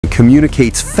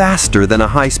communicates faster than a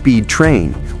high-speed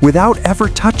train without ever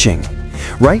touching.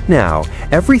 Right now,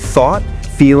 every thought,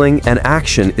 feeling, and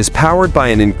action is powered by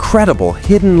an incredible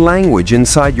hidden language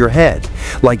inside your head,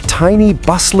 like tiny,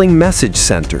 bustling message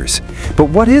centers. But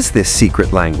what is this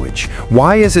secret language?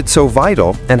 Why is it so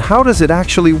vital, and how does it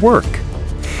actually work?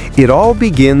 It all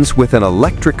begins with an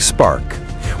electric spark.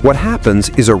 What happens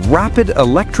is a rapid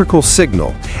electrical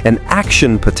signal, an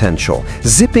action potential,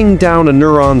 zipping down a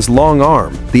neuron's long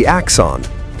arm, the axon.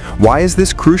 Why is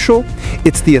this crucial?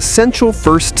 It's the essential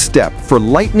first step for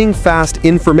lightning-fast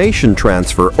information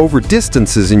transfer over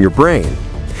distances in your brain.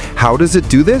 How does it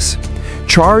do this?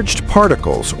 Charged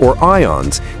particles, or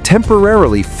ions,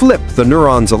 temporarily flip the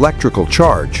neuron's electrical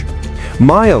charge.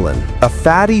 Myelin, a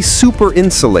fatty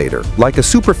super-insulator, like a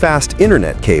super-fast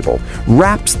internet cable,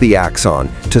 wraps the axon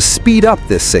to speed up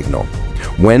this signal.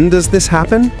 When does this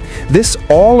happen? This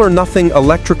all-or-nothing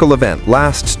electrical event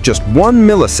lasts just 1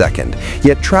 millisecond,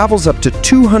 yet travels up to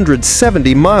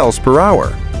 270 miles per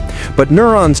hour. But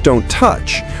neurons don't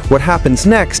touch. What happens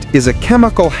next is a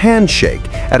chemical handshake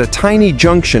at a tiny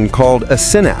junction called a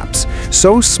synapse,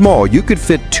 so small you could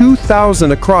fit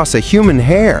 2,000 across a human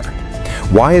hair.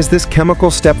 Why is this chemical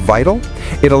step vital?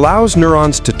 It allows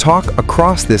neurons to talk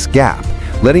across this gap,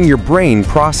 letting your brain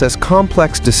process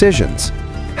complex decisions.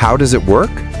 How does it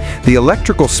work? The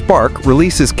electrical spark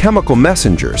releases chemical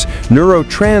messengers,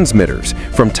 neurotransmitters,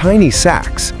 from tiny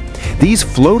sacs. These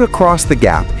float across the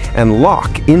gap and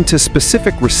lock into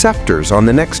specific receptors on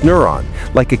the next neuron,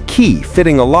 like a key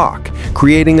fitting a lock,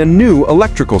 creating a new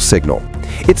electrical signal.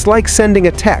 It's like sending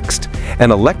a text.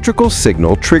 An electrical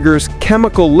signal triggers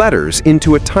chemical letters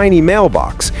into a tiny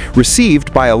mailbox,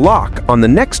 received by a lock on the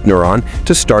next neuron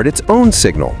to start its own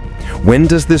signal. When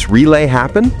does this relay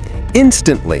happen?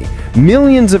 Instantly,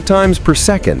 millions of times per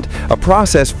second, a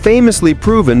process famously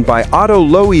proven by Otto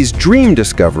Loewy's dream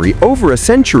discovery over a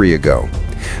century ago.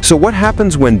 So what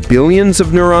happens when billions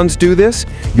of neurons do this?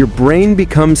 Your brain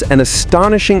becomes an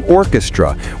astonishing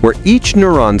orchestra where each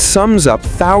neuron sums up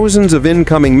thousands of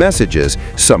incoming messages.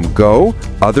 Some go,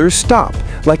 others stop,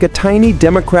 like a tiny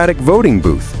democratic voting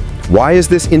booth. Why is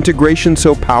this integration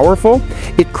so powerful?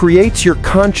 It creates your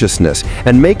consciousness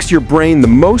and makes your brain the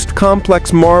most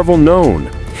complex marvel known.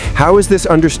 How is this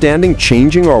understanding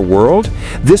changing our world?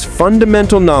 This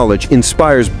fundamental knowledge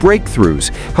inspires breakthroughs,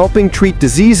 helping treat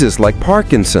diseases like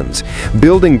Parkinson's,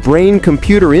 building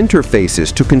brain-computer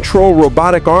interfaces to control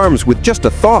robotic arms with just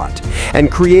a thought,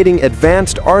 and creating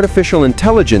advanced artificial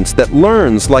intelligence that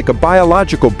learns like a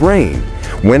biological brain.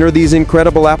 When are these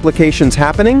incredible applications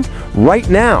happening? Right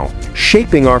now,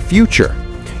 shaping our future.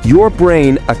 Your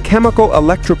brain, a chemical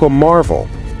electrical marvel.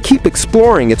 Keep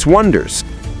exploring its wonders.